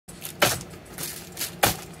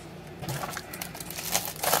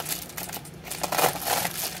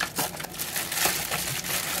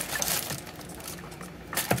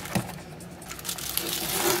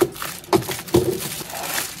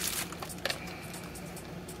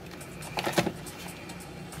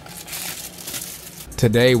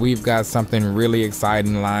Today we've got something really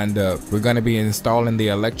exciting lined up. We're going to be installing the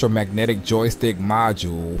electromagnetic joystick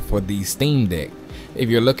module for the Steam Deck. If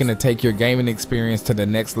you're looking to take your gaming experience to the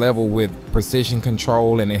next level with precision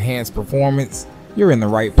control and enhanced performance, you're in the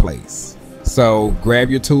right place. So grab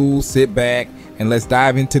your tools, sit back, and let's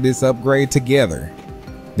dive into this upgrade together.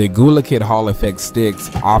 The Guiikit Hall Effect sticks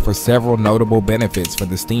offer several notable benefits for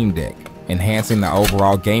the Steam Deck, enhancing the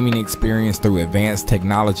overall gaming experience through advanced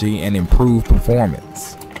technology and improved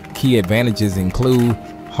performance. Key advantages include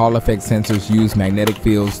Hall Effect sensors use magnetic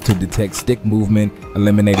fields to detect stick movement,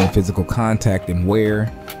 eliminating physical contact and wear.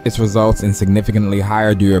 This results in significantly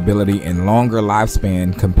higher durability and longer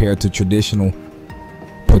lifespan compared to traditional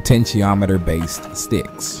potentiometer-based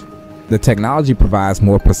sticks. The technology provides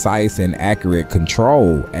more precise and accurate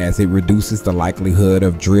control as it reduces the likelihood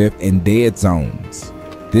of drift and dead zones.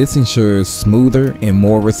 This ensures smoother and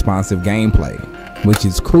more responsive gameplay, which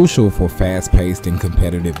is crucial for fast-paced and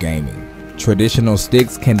competitive gaming. Traditional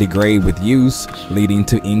sticks can degrade with use, leading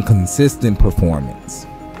to inconsistent performance.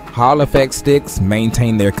 Hall Effect sticks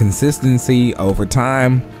maintain their consistency over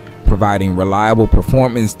time, providing reliable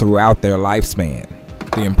performance throughout their lifespan.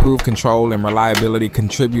 The improved control and reliability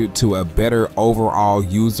contribute to a better overall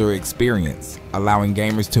user experience, allowing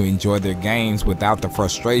gamers to enjoy their games without the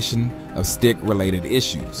frustration of stick-related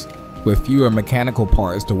issues. With fewer mechanical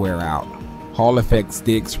parts to wear out, Hall Effect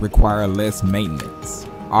sticks require less maintenance,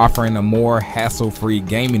 offering a more hassle-free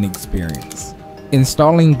gaming experience.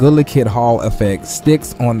 Installing Guiikit Hall Effect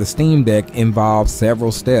sticks on the Steam Deck involves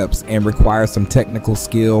several steps and requires some technical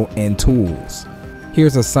skill and tools.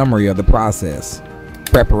 Here's a summary of the process.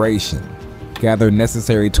 Preparation. Gather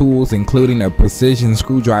necessary tools including a precision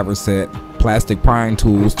screwdriver set, plastic prying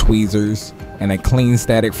tools, tweezers, and a clean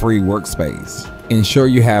static-free workspace. Ensure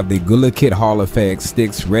you have the Guiikit Hall Effect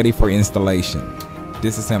sticks ready for installation.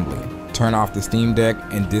 Disassembly. Turn off the Steam Deck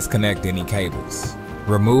and disconnect any cables.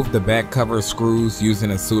 Remove the back cover screws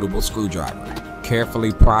using a suitable screwdriver.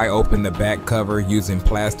 Carefully pry open the back cover using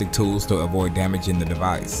plastic tools to avoid damaging the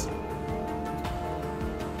device.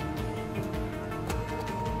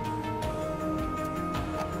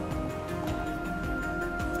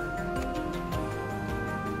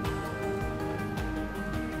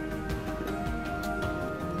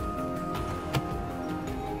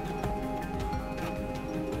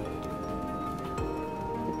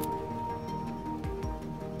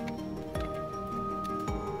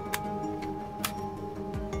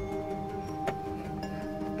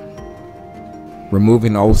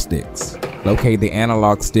 Removing old sticks. Locate the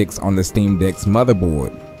analog sticks on the Steam Deck's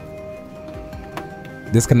motherboard.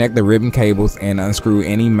 Disconnect the ribbon cables and unscrew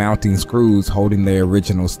any mounting screws holding the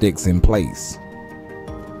original sticks in place.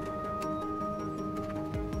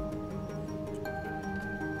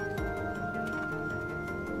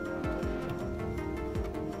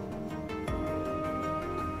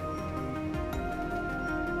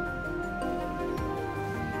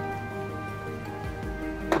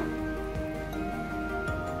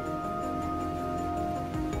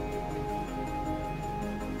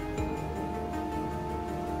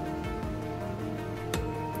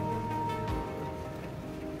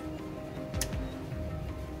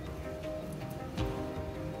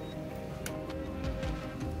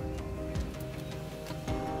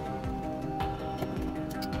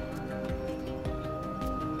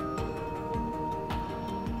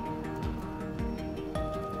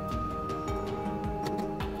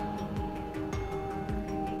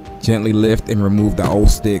 Gently lift and remove the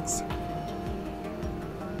old sticks.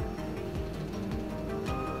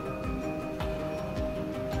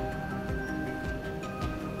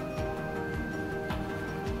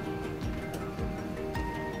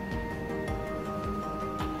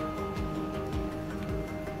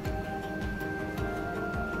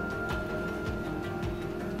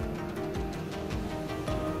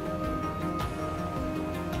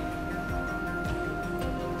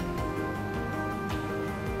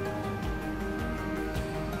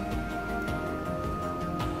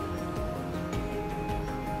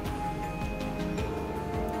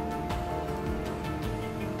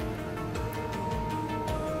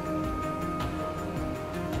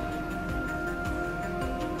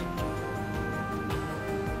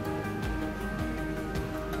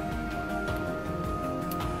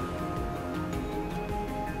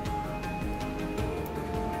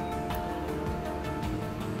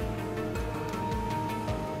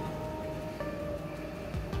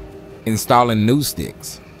 Installing new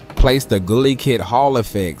sticks. Place the Guiikit Hall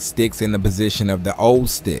Effect sticks in the position of the old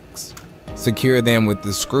sticks. Secure them with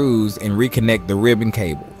the screws and reconnect the ribbon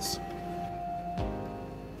cables.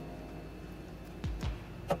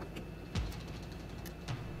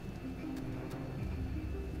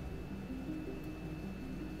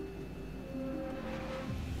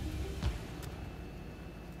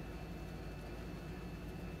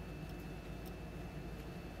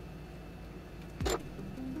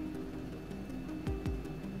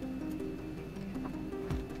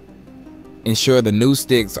 Ensure the new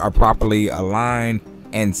sticks are properly aligned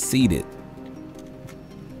and seated.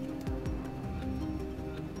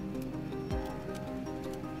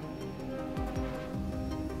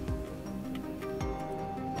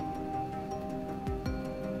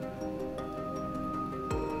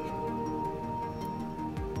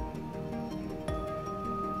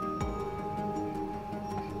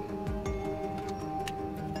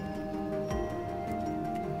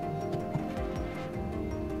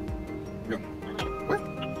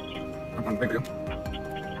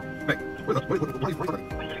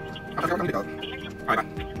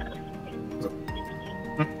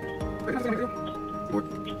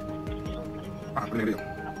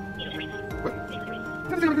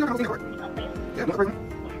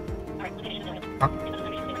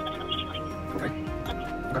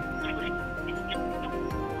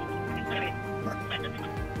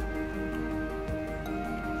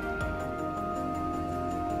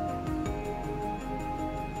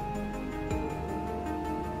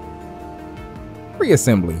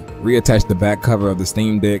 Reassembly. Reattach the back cover of the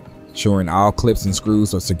Steam Deck, ensuring all clips and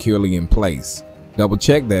screws are securely in place. Double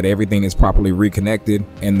check that everything is properly reconnected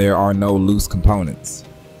and there are no loose components.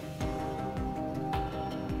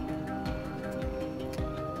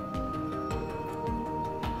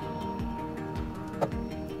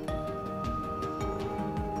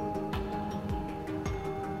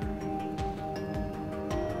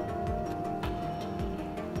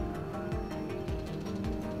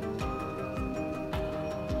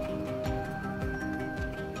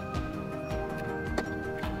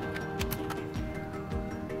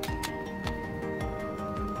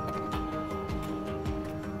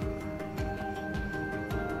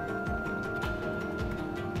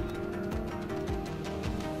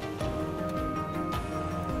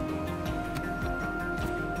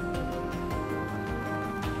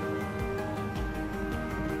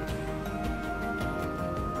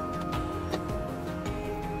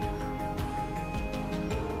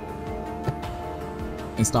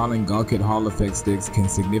 Installing Guiikit Hall Effect sticks can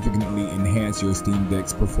significantly enhance your Steam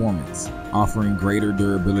Deck's performance, offering greater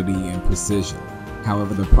durability and precision.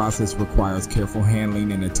 However, the process requires careful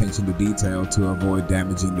handling and attention to detail to avoid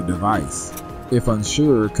damaging the device. If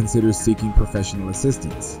unsure, consider seeking professional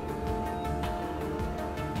assistance.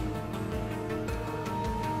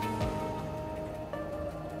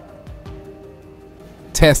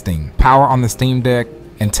 Testing. Power on the Steam Deck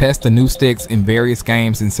and test the new sticks in various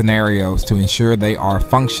games and scenarios to ensure they are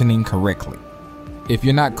functioning correctly. If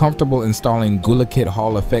you're not comfortable installing Guiikit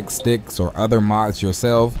Hall Effect sticks or other mods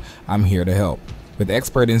yourself, I'm here to help. With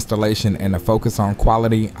expert installation and a focus on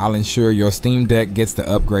quality, I'll ensure your Steam Deck gets the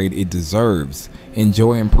upgrade it deserves.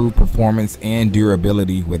 Enjoy improved performance and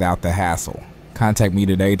durability without the hassle. Contact me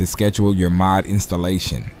today to schedule your mod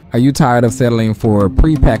installation. Are you tired of settling for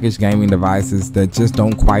pre-packaged gaming devices that just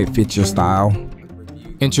don't quite fit your style?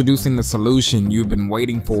 Introducing the solution you've been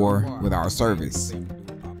waiting for with our service.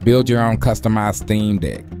 Build your own customized Steam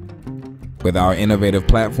Deck. With our innovative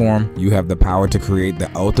platform, you have the power to create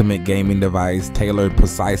the ultimate gaming device tailored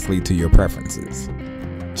precisely to your preferences.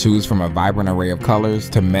 Choose from a vibrant array of colors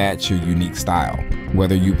to match your unique style.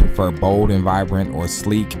 Whether you prefer bold and vibrant or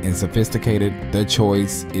sleek and sophisticated, the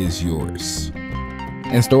choice is yours.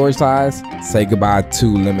 And storage size? Say goodbye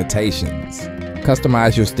to limitations.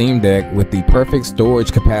 Customize your Steam Deck with the perfect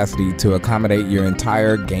storage capacity to accommodate your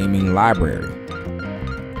entire gaming library.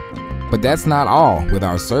 But that's not all. With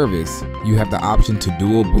our service, you have the option to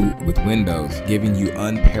dual boot with Windows, giving you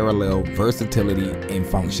unparalleled versatility and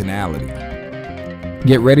functionality.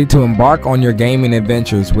 Get ready to embark on your gaming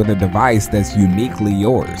adventures with a device that's uniquely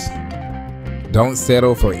yours. Don't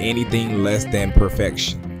settle for anything less than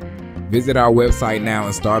perfection. Visit our website now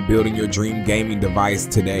and start building your dream gaming device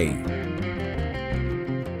today.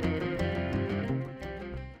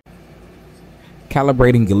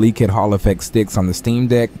 Calibrating Guiikit Hall Effect sticks on the Steam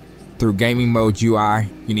Deck. Through Gaming Mode UI,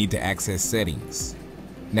 you need to access Settings.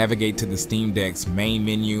 Navigate to the Steam Deck's main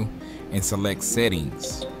menu and select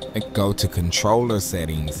Settings. Go to Controller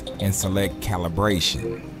Settings and select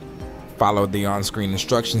Calibration. Follow the on-screen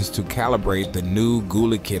instructions to calibrate the new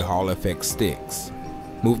Guiikit Hall Effect sticks.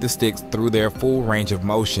 Move the sticks through their full range of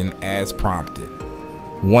motion as prompted.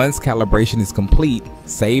 Once calibration is complete,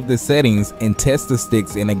 save the settings and test the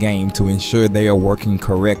sticks in a game to ensure they are working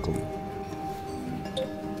correctly.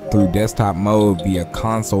 Through desktop mode via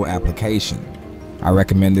console application. I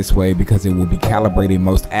recommend this way because it will be calibrated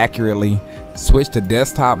most accurately. Switch to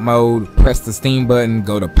desktop mode, press the Steam button,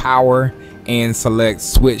 go to power, and select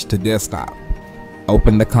switch to desktop.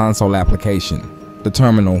 Open the console application, the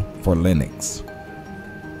terminal for Linux.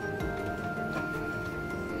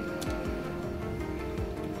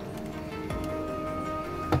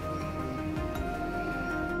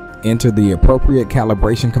 Enter the appropriate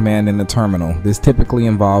calibration command in the terminal. This typically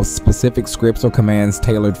involves specific scripts or commands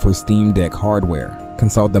tailored for Steam Deck hardware.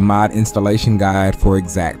 Consult the mod installation guide for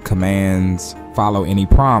exact commands. Follow any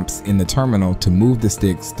prompts in the terminal to move the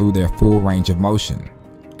sticks through their full range of motion.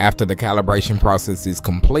 After the calibration process is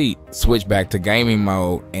complete, switch back to gaming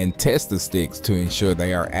mode and test the sticks to ensure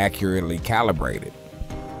they are accurately calibrated.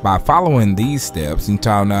 By following these steps, you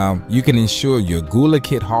can ensure your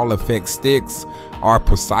Guiikit Hall Effect sticks are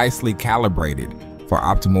precisely calibrated for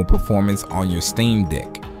optimal performance on your Steam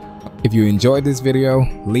Deck. If you enjoyed this video,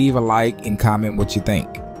 leave a like and comment what you think.